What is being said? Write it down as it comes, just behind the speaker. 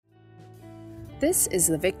This is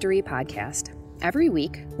the Victory Podcast. Every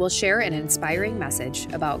week, we'll share an inspiring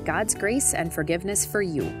message about God's grace and forgiveness for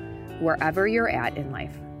you, wherever you're at in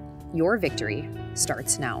life. Your victory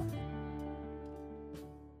starts now.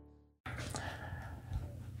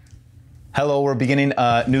 Hello, we're beginning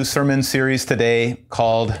a new sermon series today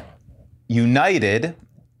called United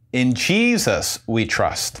in Jesus We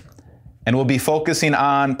Trust. And we'll be focusing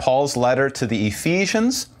on Paul's letter to the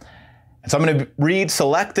Ephesians. And so I'm going to read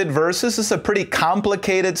selected verses. This is a pretty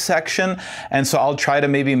complicated section, and so I'll try to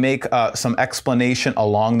maybe make some explanation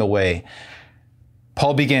along the way.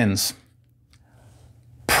 Paul begins,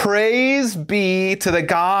 "Praise be to the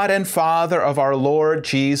God and Father of our Lord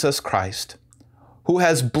Jesus Christ, who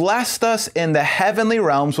has blessed us in the heavenly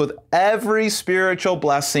realms with every spiritual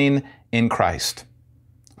blessing in Christ."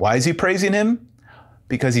 Why is he praising him?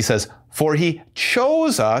 Because he says, "For he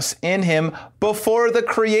chose us in him before the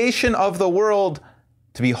creation of the world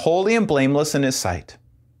to be holy and blameless in his sight."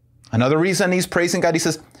 Another reason he's praising God, he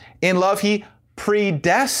says, "In love he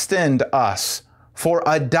predestined us for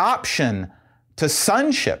adoption to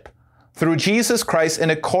sonship through Jesus Christ in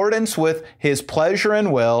accordance with his pleasure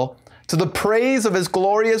and will, to the praise of his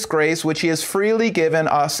glorious grace, which he has freely given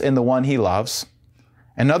us in the one he loves."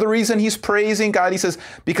 Another reason he's praising God, he says,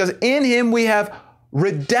 because in him we have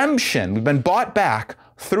redemption. We've been bought back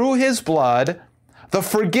through his blood, the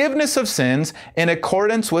forgiveness of sins in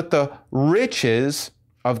accordance with the riches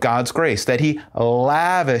of God's grace that he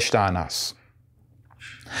lavished on us.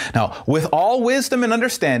 Now, with all wisdom and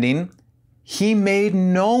understanding, he made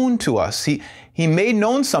known to us. He made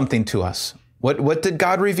known something to us. What did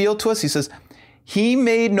God reveal to us? He says, he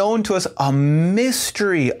made known to us a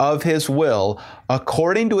mystery of his will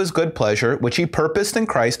according to his good pleasure, which he purposed in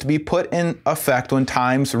Christ to be put in effect when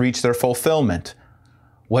times reach their fulfillment.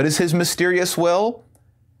 What is his mysterious will?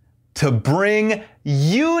 To bring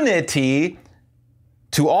unity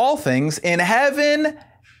to all things in heaven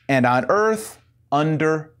and on earth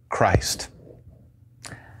under Christ.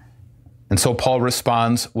 And so Paul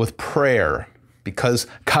responds with prayer. Because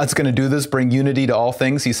God's going to do this, bring unity to all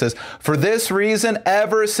things. He says, "For this reason,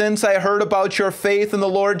 ever since I heard about your faith in the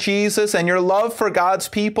Lord Jesus and your love for God's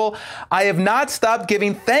people, I have not stopped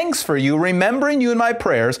giving thanks for you, remembering you in my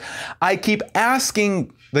prayers. I keep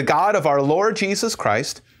asking the God of our Lord Jesus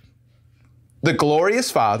Christ, the glorious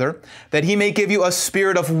Father, that he may give you a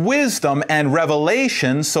spirit of wisdom and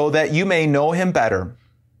revelation so that you may know him better."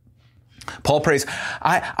 Paul prays,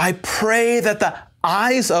 I pray that the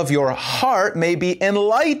eyes of your heart may be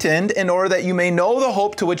enlightened in order that you may know the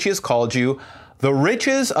hope to which he has called you, the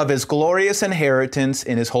riches of his glorious inheritance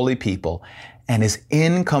in his holy people, and his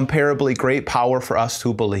incomparably great power for us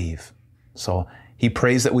who believe. So he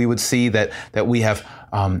prays that we would see that we have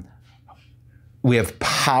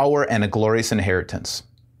power and a glorious inheritance.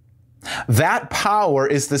 That power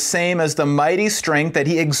is the same as the mighty strength that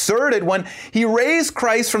he exerted when he raised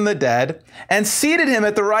Christ from the dead and seated him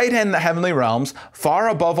at the right hand in the heavenly realms, far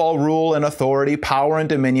above all rule and authority, power and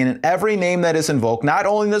dominion, and every name that is invoked, not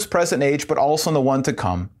only in this present age, but also in the one to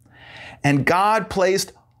come. And God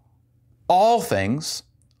placed all things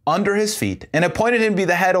under his feet and appointed him to be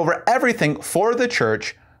the head over everything for the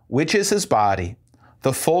church, which is his body,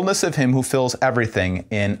 the fullness of him who fills everything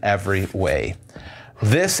in every way.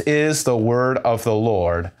 This is the word of the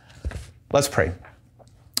Lord. Let's pray.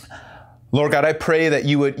 Lord God, I pray that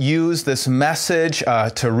you would use this message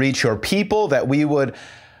to reach your people, that we would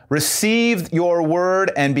receive your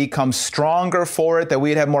word and become stronger for it, that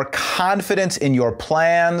we'd have more confidence in your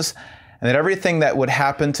plans, and that everything that would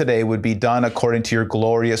happen today would be done according to your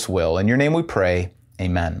glorious will. In your name we pray,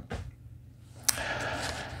 amen.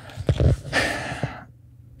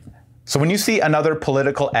 So when you see another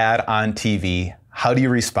political ad on TV, how do you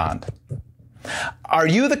respond? Are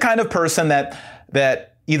you the kind of person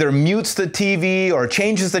that either mutes the TV or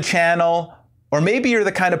changes the channel? Or maybe you're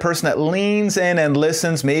the kind of person that leans in and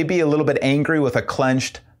listens, maybe a little bit angry with a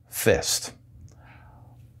clenched fist.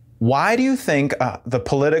 Why do you think the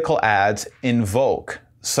political ads invoke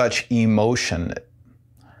such emotion?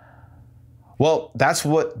 Well, that's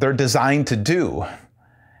what they're designed to do.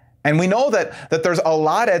 And we know that there's a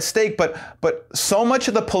lot at stake, but so much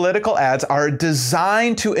of the political ads are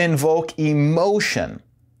designed to invoke emotion.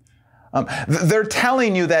 They're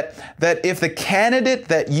telling you that if the candidate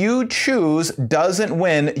that you choose doesn't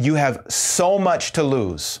win, you have so much to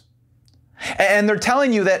lose. And they're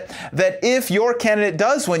telling you that if your candidate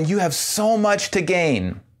does win, you have so much to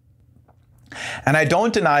gain. And I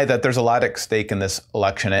don't deny that there's a lot at stake in this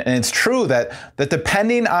election. And it's true that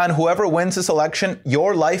depending on whoever wins this election,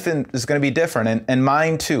 your life is going to be different, and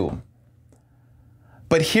mine too.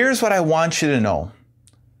 But here's what I want you to know.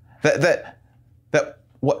 That that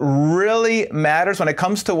what really matters, when it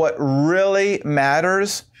comes to what really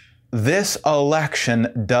matters, this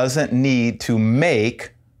election doesn't need to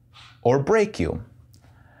make or break you.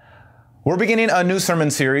 We're beginning a new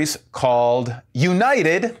sermon series called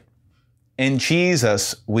United in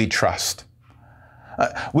Jesus We Trust.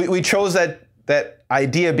 We chose that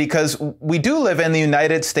idea because we do live in the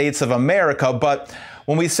United States of America, but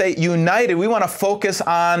when we say united, we want to focus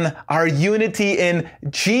on our unity in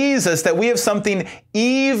Jesus, that we have something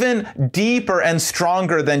even deeper and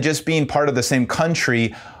stronger than just being part of the same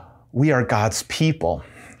country. We are God's people.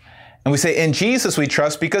 And we say, in Jesus we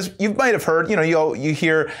trust, because you might have heard, you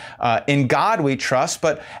hear, in God we trust,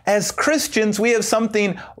 but as Christians, we have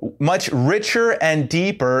something much richer and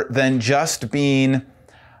deeper than just being,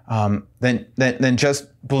 than just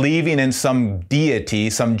believing in some deity,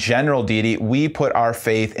 some general deity. We put our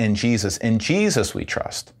faith in Jesus. In Jesus we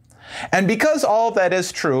trust. And because all of that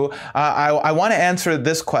is true, I want to answer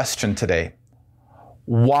this question today.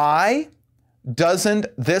 Why doesn't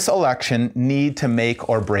this election need to make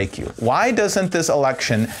or break you? Why doesn't this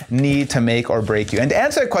election need to make or break you? And to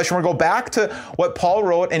answer that question, we're going to go back to what Paul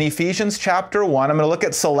wrote in Ephesians chapter 1. I'm going to look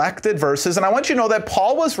at selected verses, and I want you to know that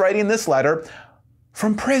Paul was writing this letter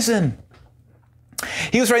from prison.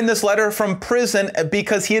 He was writing this letter from prison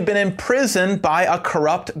because he had been imprisoned by a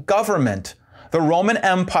corrupt government. The Roman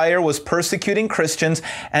Empire was persecuting Christians,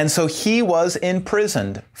 and so he was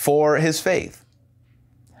imprisoned for his faith.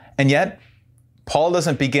 And yet, Paul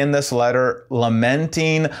doesn't begin this letter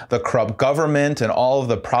lamenting the corrupt government and all of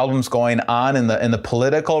the problems going on in the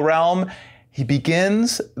political realm. He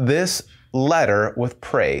begins this letter with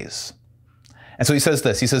praise. And so he says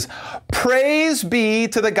this, he says, "Praise be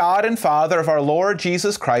to the God and Father of our Lord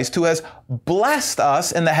Jesus Christ, who has blessed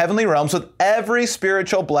us in the heavenly realms with every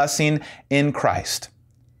spiritual blessing in Christ."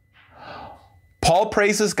 Paul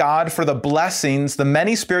praises God for the blessings, the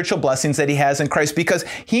many spiritual blessings that he has in Christ, because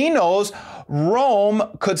he knows Rome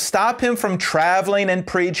could stop him from traveling and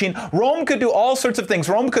preaching. Rome could do all sorts of things.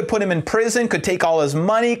 Rome could put him in prison, could take all his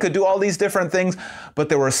money, could do all these different things. But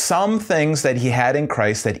there were some things that he had in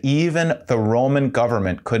Christ that even the Roman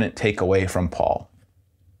government couldn't take away from Paul.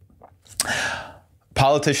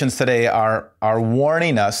 Politicians today are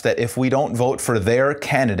warning us that if we don't vote for their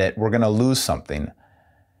candidate, we're going to lose something.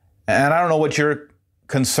 And I don't know what you're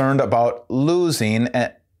concerned about losing.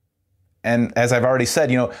 And as I've already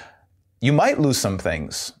said, you might lose some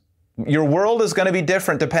things. Your world is going to be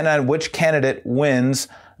different depending on which candidate wins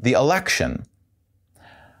the election.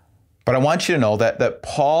 But I want you to know that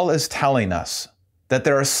Paul is telling us that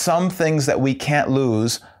there are some things that we can't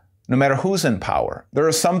lose no matter who's in power. There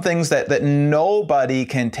are some things that nobody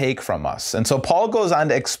can take from us. And so Paul goes on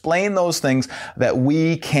to explain those things that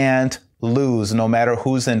we can't lose no matter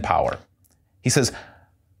who's in power. He says,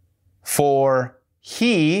 for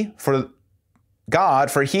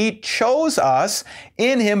God chose us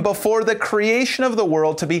in him before the creation of the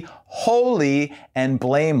world to be holy and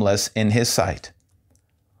blameless in his sight.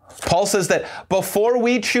 Paul says that before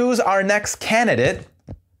we choose our next candidate,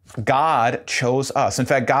 God chose us. In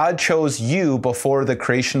fact, God chose you before the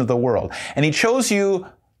creation of the world. And he chose you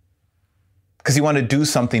because he wanted to do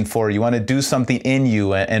something for you. He wanted to do something in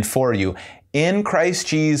you and for you. In Christ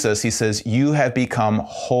Jesus, he says, you have become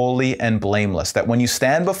holy and blameless. That when you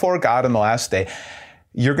stand before God on the last day,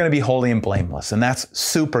 you're going to be holy and blameless. And that's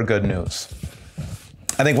super good news.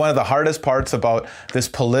 I think one of the hardest parts about this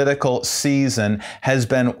political season has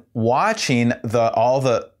been watching all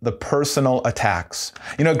the personal attacks.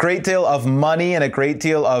 A great deal of money and a great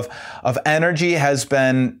deal of energy has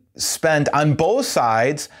been spent on both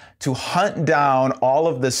sides to hunt down all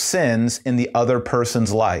of the sins in the other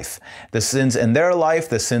person's life, the sins in their life,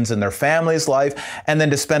 the sins in their family's life, and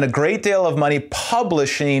then to spend a great deal of money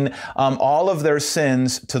publishing all of their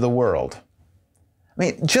sins to the world. I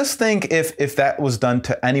mean, just think if that was done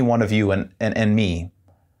to any one of you and me,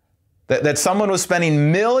 that someone was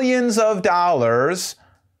spending millions of dollars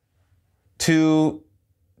to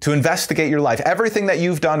investigate your life, everything that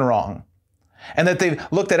you've done wrong. And that they've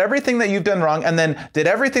looked at everything that you've done wrong and then did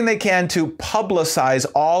everything they can to publicize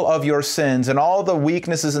all of your sins and all the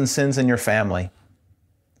weaknesses and sins in your family.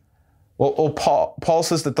 Well, Paul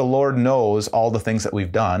says that the Lord knows all the things that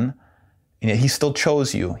we've done, and yet he still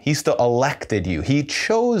chose you. He still elected you. He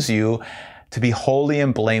chose you to be holy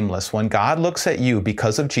and blameless. When God looks at you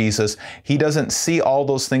because of Jesus, he doesn't see all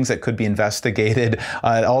those things that could be investigated,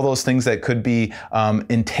 all those things that could be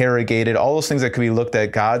interrogated, all those things that could be looked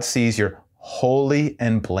at. God sees you're holy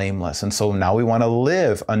and blameless. And so now we want to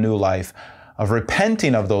live a new life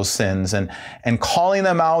repenting of those sins and calling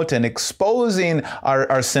them out and exposing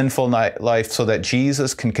our sinful life so that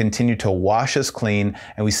Jesus can continue to wash us clean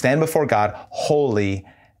and we stand before God holy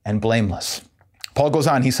and blameless. Paul goes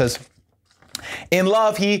on, he says, in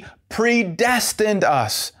love, he predestined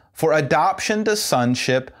us for adoption to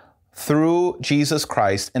sonship through Jesus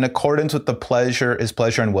Christ in accordance with his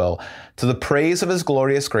pleasure and will, to the praise of his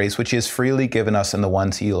glorious grace, which he has freely given us in the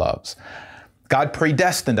ones he loves. God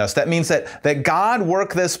predestined us. That means that God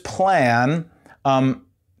worked this plan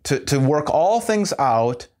to work all things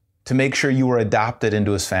out to make sure you were adopted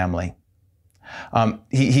into his family.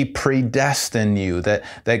 He predestined you,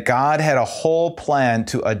 that God had a whole plan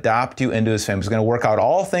to adopt you into his family. He's going to work out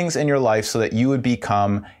all things in your life so that you would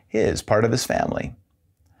become part of his family.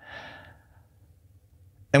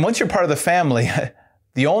 And once you're part of the family,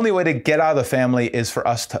 the only way to get out of the family is for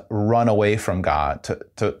us to run away from God,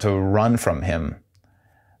 to run from him.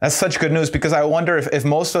 That's such good news, because I wonder if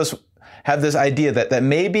most of us have this idea that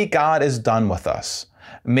maybe God is done with us.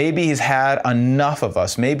 Maybe he's had enough of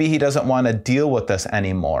us. Maybe he doesn't want to deal with us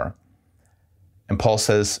anymore. And Paul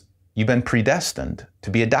says, you've been predestined to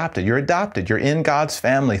be adopted. You're adopted. You're in God's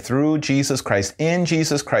family through Jesus Christ. In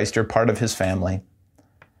Jesus Christ, you're part of his family.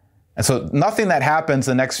 And so nothing that happens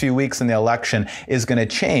the next few weeks in the election is going to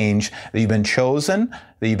change that you've been chosen,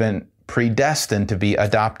 that you've been predestined to be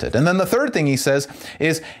adopted. And then the third thing he says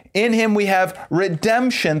is, in him we have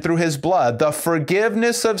redemption through his blood, the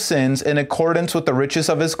forgiveness of sins in accordance with the riches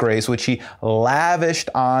of his grace, which he lavished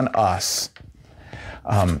on us.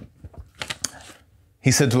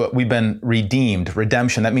 He said we've been redeemed.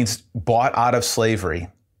 Redemption, that means bought out of slavery.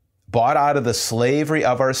 Bought out of the slavery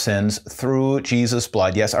of our sins through Jesus'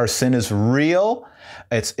 blood. Yes, our sin is real.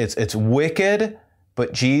 It's wicked,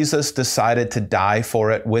 but Jesus decided to die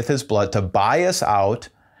for it with his blood to buy us out.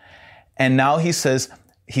 And now he says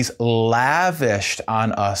he's lavished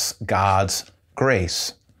on us God's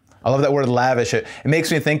grace. I love that word lavish. It makes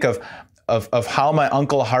me think of how my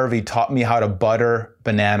Uncle Harvey taught me how to butter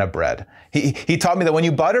banana bread. He taught me that when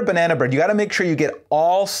you butter banana bread, you got to make sure you get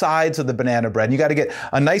all sides of the banana bread. And you got to get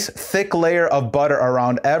a nice thick layer of butter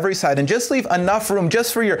around every side and just leave enough room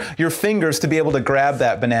just for your fingers to be able to grab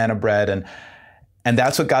that banana bread. And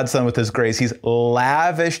that's what God's done with his grace. He's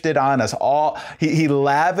lavished it on us. He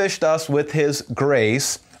lavished us with his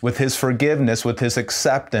grace, with his forgiveness, with his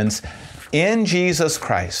acceptance in Jesus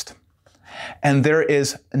Christ. And there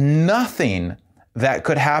is nothing that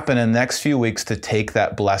could happen in the next few weeks to take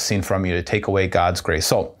that blessing from you, to take away God's grace.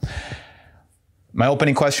 So my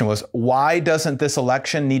opening question was, why doesn't this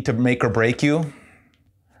election need to make or break you?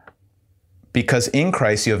 Because in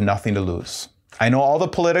Christ, you have nothing to lose. I know all the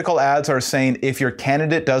political ads are saying if your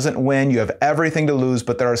candidate doesn't win, you have everything to lose,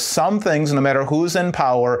 but there are some things, no matter who's in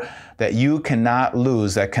power, that you cannot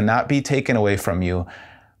lose, that cannot be taken away from you.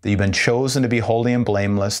 That you've been chosen to be holy and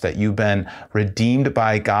blameless, that you've been redeemed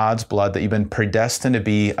by God's blood, that you've been predestined to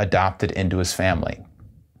be adopted into his family.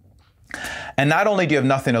 And not only do you have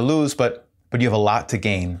nothing to lose, but you have a lot to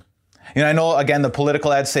gain. You know, I know, again, the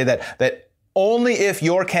political ads say that only if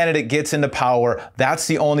your candidate gets into power, that's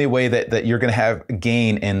the only way that you're going to have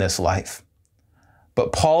gain in this life.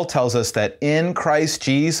 But Paul tells us that in Christ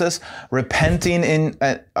Jesus, repenting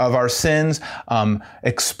of our sins,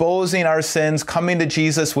 exposing our sins, coming to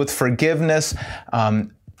Jesus with forgiveness,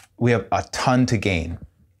 we have a ton to gain.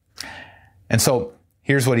 And so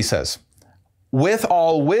here's what he says. With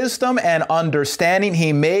all wisdom and understanding,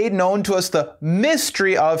 he made known to us the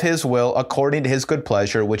mystery of his will according to his good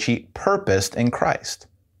pleasure, which he purposed in Christ.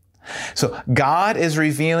 So God is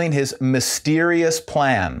revealing his mysterious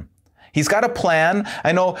plan. He's got a plan.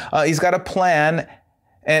 I know he's got a plan,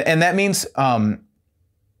 and that means, and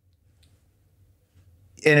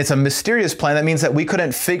it's a mysterious plan. That means that we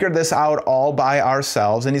couldn't figure this out all by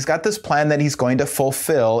ourselves. And he's got this plan that he's going to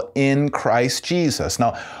fulfill in Christ Jesus.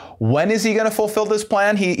 Now, when is he going to fulfill this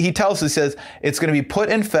plan? He tells us, he says, it's going to be put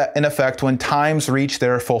in effect when times reach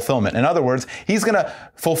their fulfillment. In other words, he's going to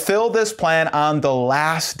fulfill this plan on the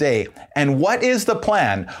last day. And what is the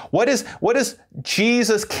plan? What is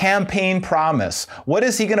Jesus' campaign promise? What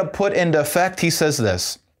is he going to put into effect? He says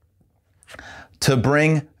this, to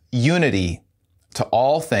bring unity to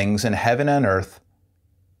all things in heaven and earth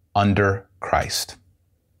under Christ.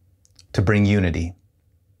 To bring unity.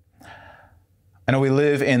 I know we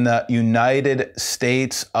live in the United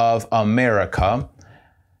States of America.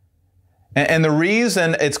 And the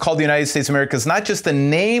reason it's called the United States of America is not just the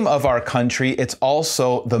name of our country, it's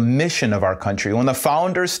also the mission of our country. When the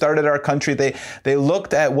founders started our country, they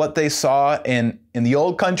looked at what they saw in the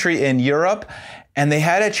old country in Europe, and they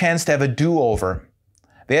had a chance to have a do-over.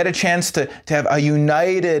 They had a chance to have a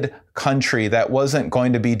united country that wasn't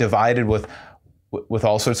going to be divided with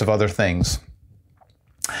all sorts of other things.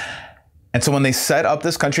 And so when they set up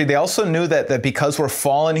this country, they also knew that because we're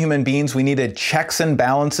fallen human beings, we needed checks and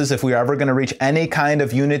balances if we were ever going to reach any kind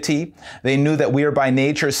of unity. They knew that we are by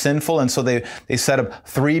nature sinful, and so they set up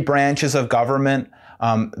 3 branches of government.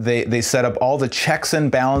 They set up all the checks and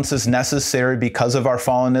balances necessary because of our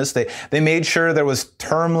fallenness. They made sure there was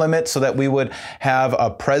term limits so that we would have a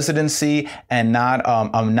presidency and not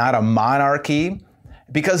a monarchy,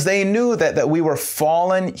 because they knew that we were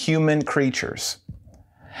fallen human creatures.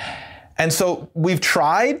 And so we've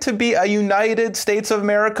tried to be a United States of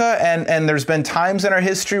America, and there's been times in our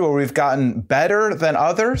history where we've gotten better than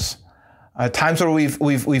others, times where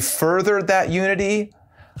we've furthered that unity.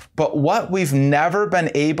 But what we've never been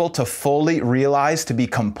able to fully realize, to be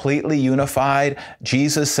completely unified,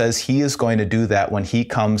 Jesus says he is going to do that when he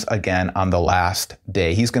comes again on the last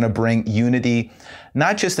day. He's going to bring unity,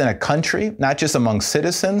 not just in a country, not just among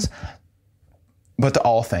citizens, but to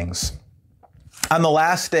all things. On the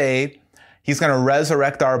last day, he's going to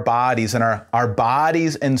resurrect our bodies, and our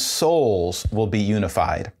bodies and souls will be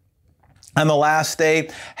unified. On the last day,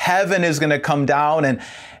 heaven is going to come down,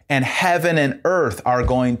 and heaven and earth are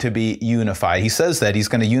going to be unified. He says that he's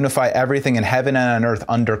going to unify everything in heaven and on earth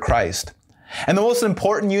under Christ. And the most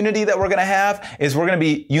important unity that we're going to have is we're going to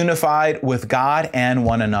be unified with God and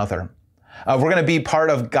one another. We're going to be part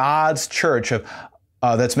of God's church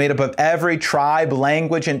that's made up of every tribe,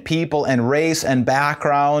 language, and people, and race and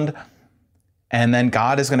background. And then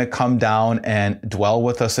God is going to come down and dwell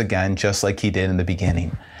with us again, just like he did in the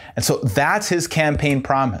beginning. And so that's his campaign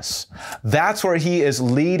promise. That's where he is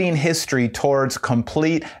leading history towards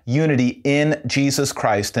complete unity in Jesus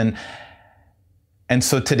Christ. And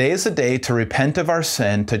so today is the day to repent of our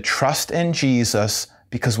sin, to trust in Jesus,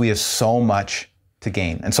 because we have so much to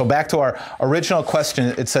gain. And so back to our original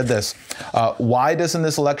question, it said this: why doesn't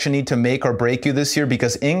this election need to make or break you this year?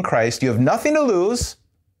 Because in Christ, you have nothing to lose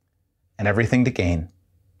and everything to gain.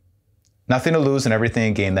 Nothing to lose and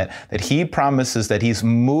everything to gain. That he promises that he's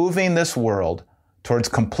moving this world towards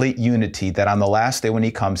complete unity, that on the last day when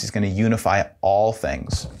he comes, he's going to unify all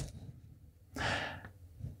things.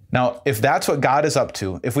 Now, if that's what God is up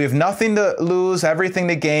to, if we have nothing to lose, everything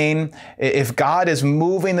to gain, if God is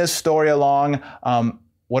moving this story along,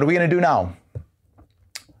 what are we going to do now?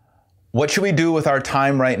 What should we do with our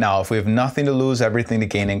time right now if we have nothing to lose, everything to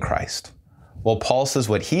gain in Christ? Well, Paul says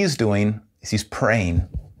what he's doing is he's praying.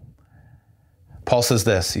 Paul says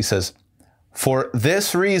this, he says, "For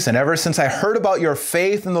this reason, ever since I heard about your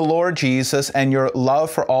faith in the Lord Jesus and your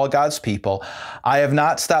love for all God's people, I have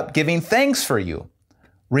not stopped giving thanks for you,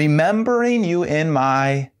 remembering you in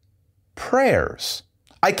my prayers.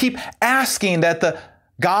 I keep asking that the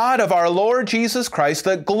God of our Lord Jesus Christ,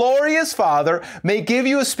 the glorious Father, may give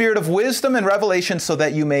you a spirit of wisdom and revelation so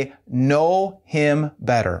that you may know him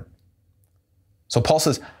better." So Paul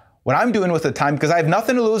says, what I'm doing with the time, because I have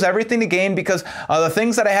nothing to lose, everything to gain, because the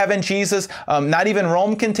things that I have in Jesus, not even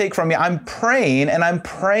Rome can take from me. I'm praying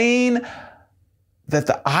that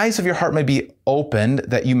the eyes of your heart may be opened,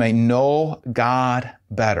 that you may know God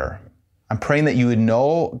better. I'm praying that you would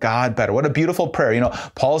know God better. What a beautiful prayer. You know,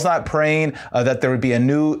 Paul's not praying that there would be a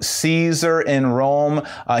new Caesar in Rome.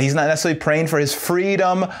 He's not necessarily praying for his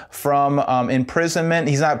freedom from imprisonment.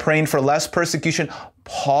 He's not praying for less persecution.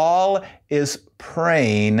 Paul is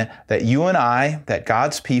praying that you and I, that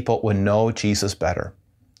God's people would know Jesus better.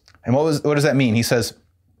 And what does that mean? He says,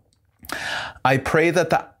 I pray that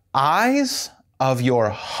the eyes of your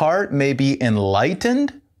heart may be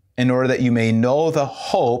enlightened, in order that you may know the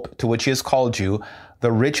hope to which he has called you,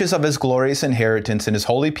 the riches of his glorious inheritance in his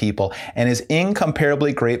holy people, and his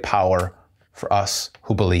incomparably great power for us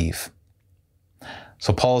who believe.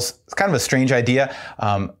 So it's kind of a strange idea,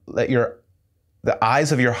 that the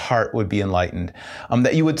eyes of your heart would be enlightened,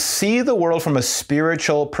 that you would see the world from a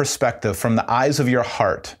spiritual perspective, from the eyes of your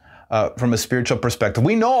heart. From a spiritual perspective.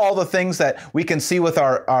 We know all the things that we can see with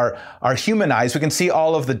our human eyes. We can see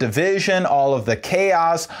all of the division, all of the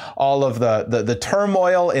chaos, all of the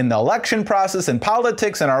turmoil in the election process and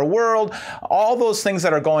politics in our world, all those things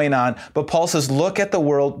that are going on. But Paul says, look at the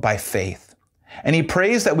world by faith. And he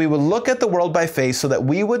prays that we would look at the world by faith so that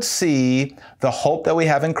we would see the hope that we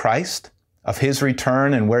have in Christ, of his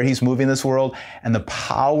return and where he's moving this world, and the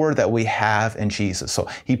power that we have in Jesus. So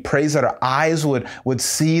he prays that our eyes would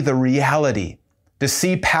see the reality, to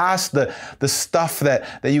see past the stuff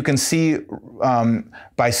that you can see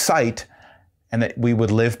by sight, and that we would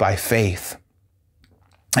live by faith.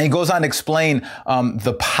 And he goes on to explain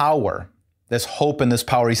the power this hope and this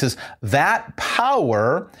power. He says, that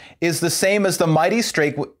power is the same as the mighty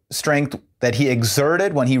strength that he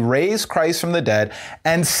exerted when he raised Christ from the dead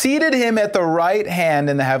and seated him at the right hand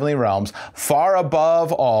in the heavenly realms, far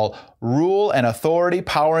above all rule and authority,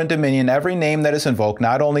 power and dominion, every name that is invoked,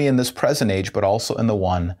 not only in this present age, but also in the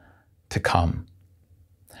one to come.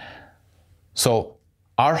 So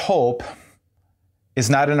our hope is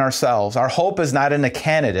not in ourselves. Our hope is not in a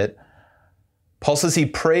candidate. Paul says he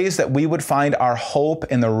prays that we would find our hope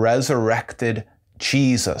in the resurrected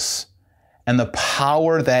Jesus and the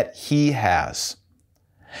power that he has.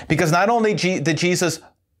 Because not only did Jesus,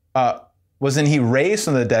 wasn't he raised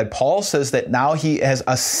from the dead, Paul says that now he has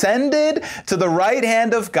ascended to the right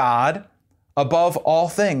hand of God above all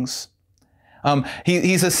things.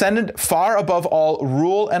 He's ascended far above all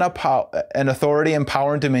rule and authority and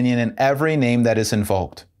power and dominion in every name that is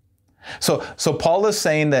invoked. So Paul is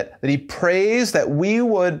saying that he prays that we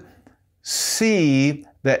would see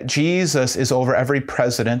that Jesus is over every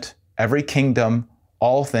president, every kingdom,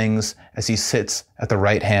 all things, as he sits at the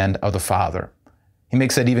right hand of the Father. He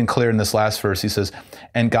makes that even clear in this last verse. He says,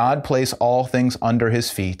 and God placed all things under his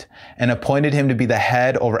feet and appointed him to be the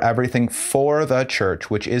head over everything for the church,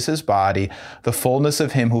 which is his body, the fullness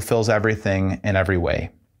of him who fills everything in every way.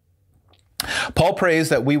 Paul prays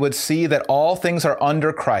that we would see that all things are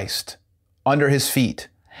under Christ, under his feet,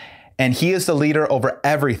 and he is the leader over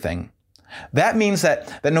everything. That means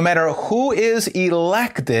that no matter who is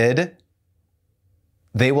elected,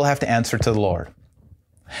 they will have to answer to the Lord.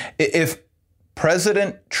 If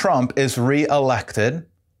President Trump is re-elected,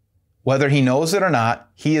 whether he knows it or not,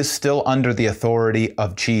 he is still under the authority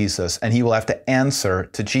of Jesus, and he will have to answer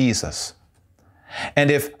to Jesus. And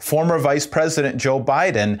if former Vice President Joe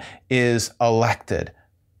Biden is elected,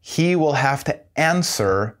 he will have to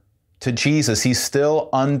answer to Jesus. He's still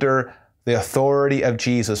under the authority of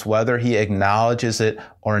Jesus, whether he acknowledges it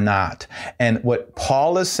or not. And what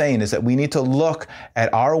Paul is saying is that we need to look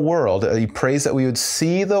at our world. He prays that we would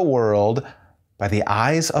see the world by the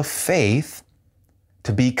eyes of faith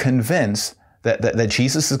to be convinced that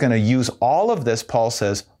Jesus is going to use all of this, Paul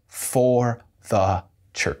says, for the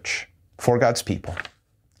church, for God's people.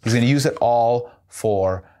 He's going to use it all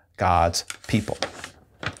for God's people.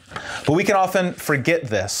 But we can often forget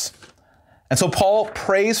this. And so Paul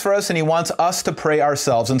prays for us, and he wants us to pray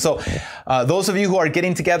ourselves. And so those of you who are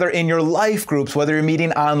getting together in your life groups, whether you're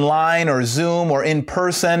meeting online or Zoom or in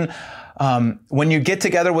person, when you get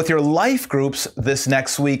together with your life groups this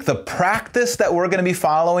next week, the practice that we're going to be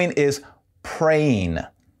following is praying.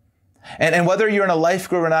 And whether you're in a life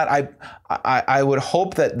group or not, I would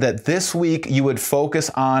hope that this week you would focus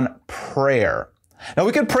on prayer. Now,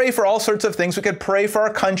 we could pray for all sorts of things. We could pray for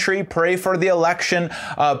our country, pray for the election,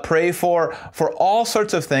 pray for all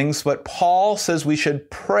sorts of things. But Paul says we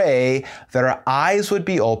should pray that our eyes would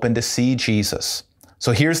be open to see Jesus.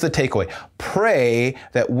 So here's the takeaway. Pray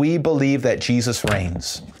that we believe that Jesus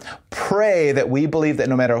reigns. Pray that we believe that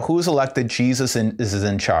no matter who's elected, Jesus is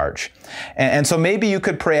in charge. And so maybe you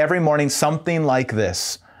could pray every morning something like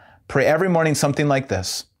this. Pray every morning something like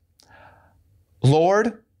this.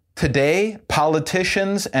 Lord, today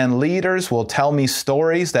politicians and leaders will tell me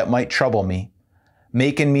stories that might trouble me,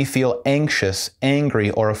 making me feel anxious, angry,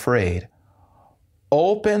 or afraid.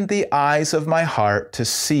 Open the eyes of my heart to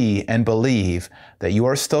see and believe that you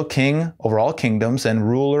are still king over all kingdoms and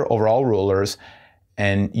ruler over all rulers,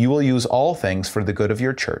 and you will use all things for the good of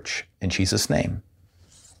your church. In Jesus' name.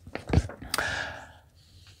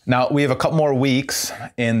 Now, we have a couple more weeks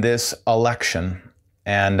in this election,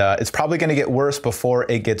 and it's probably going to get worse before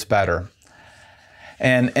it gets better.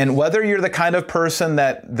 And whether you're the kind of person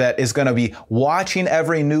that is going to be watching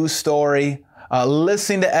every news story,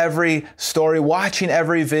 listening to every story, watching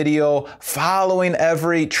every video, following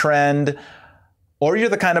every trend, or you're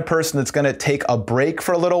the kind of person that's going to take a break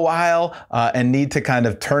for a little while and need to kind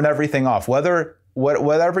of turn everything off.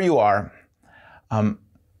 Whatever you are,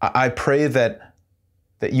 I pray that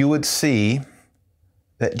you would see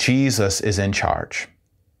that Jesus is in charge.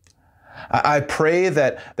 I pray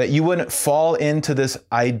that you wouldn't fall into this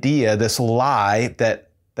idea, this lie that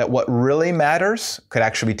what really matters could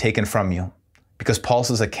actually be taken from you. Because Paul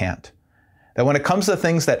says it can't. That when it comes to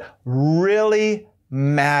things that really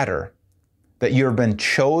matter, that you have been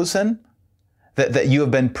chosen, that you have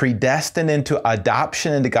been predestined into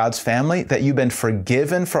adoption into God's family, that you've been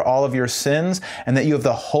forgiven for all of your sins, and that you have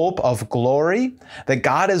the hope of glory, that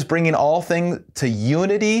God is bringing all things to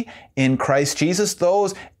unity in Christ Jesus,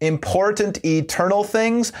 those important eternal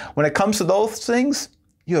things, when it comes to those things,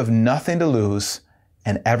 you have nothing to lose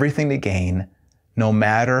and everything to gain, no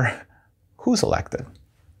matter who's elected.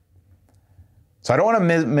 So I don't want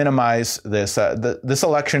to minimize this. This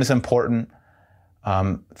election is important.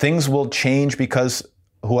 Things will change because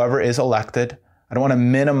whoever is elected. I don't want to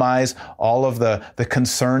minimize all of the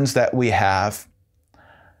concerns that we have.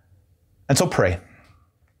 And so pray.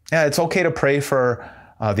 Yeah, it's okay to pray for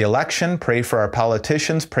the election, pray for our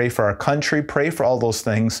politicians, pray for our country, pray for all those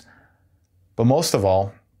things. But most of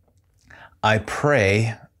all, I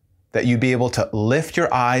pray that you be able to lift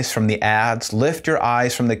your eyes from the ads, lift your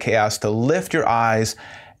eyes from the chaos, to lift your eyes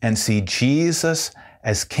and see Jesus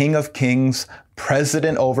as King of Kings,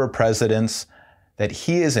 President over presidents, that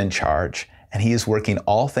He is in charge and He is working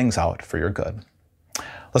all things out for your good.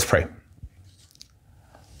 Let's pray.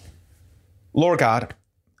 Lord God,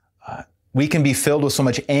 we can be filled with so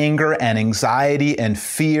much anger and anxiety and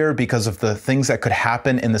fear because of the things that could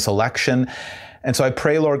happen in this election. And so I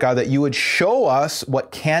pray, Lord God, that you would show us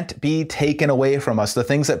what can't be taken away from us, the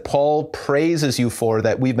things that Paul praises you for,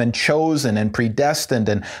 that we've been chosen and predestined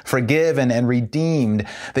and forgiven and redeemed,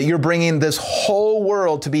 that you're bringing this whole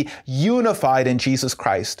world to be unified in Jesus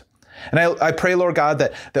Christ. And I pray, Lord God,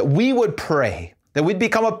 that we would pray, that we'd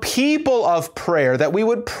become a people of prayer, that we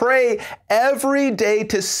would pray every day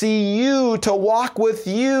to see you, to walk with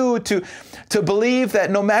you, to believe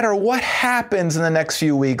that no matter what happens in the next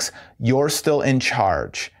few weeks, you're still in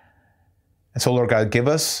charge. And so, Lord God, give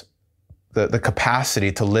us the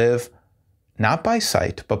capacity to live not by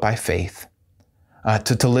sight, but by faith,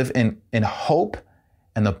 to live in hope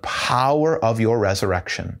and the power of your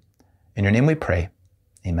resurrection. In your name we pray.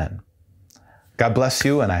 Amen. God bless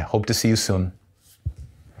you, and I hope to see you soon.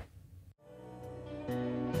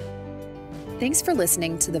 Thanks for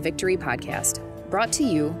listening to the Victory Podcast, brought to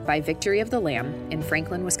you by Victory of the Lamb in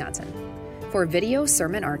Franklin, Wisconsin. For video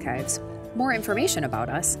sermon archives, more information about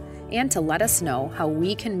us, and to let us know how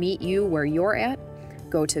we can meet you where you're at,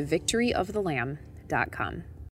 go to victoryofthelamb.com.